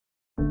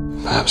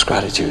Perhaps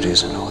gratitude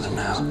is in order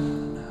now.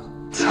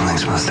 Something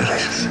smells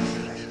delicious.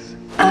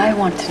 I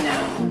want to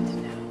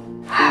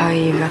know how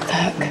you got the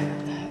hook.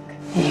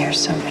 You hear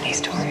so many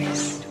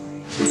stories.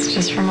 It's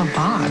just from a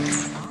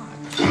box.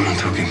 I'm not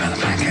talking about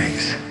the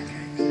pancakes.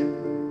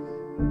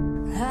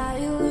 How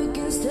you look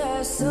and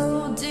stare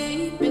so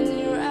deep in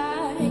your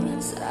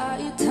eyes.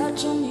 I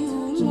touch on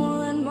you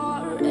more and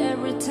more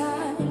every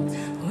time.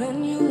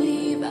 When you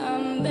leave,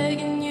 I'm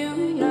begging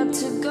you not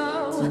to go.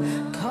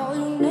 Call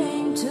your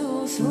name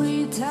 2,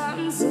 3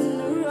 times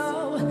in a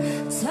row.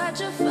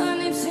 Such a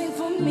funny thing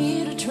for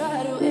me to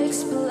try to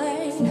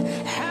explain.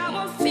 How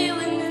I'm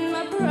feeling and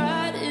my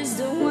pride is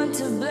the one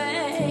to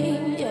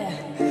blame. Yeah,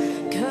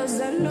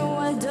 'cause I know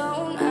I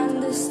don't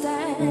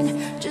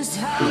understand just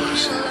how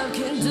love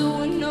can do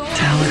it. No,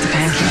 Tell with the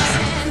pancakes.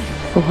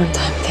 A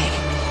one-time thing.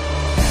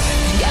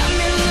 got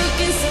me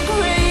looking so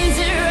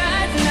crazy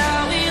right now.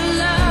 Your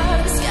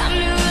love's got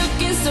me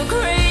looking so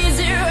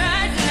crazy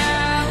right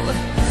now.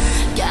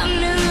 Got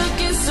me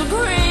looking so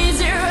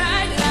crazy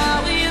right now.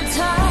 Your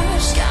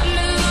touch got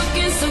me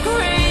looking so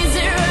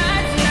crazy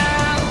right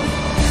now.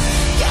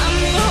 Got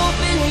me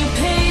hoping you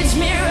page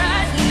me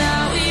right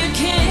now. Your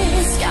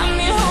kiss got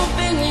me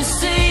hoping you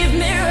save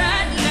me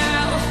right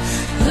now.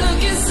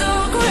 Looking so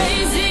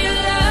crazy,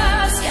 love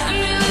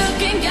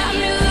got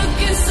me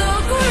looking so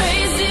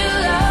crazy,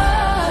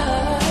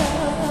 love.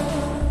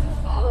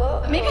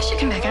 Maybe I should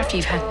come back after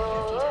you've had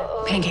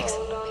pancakes.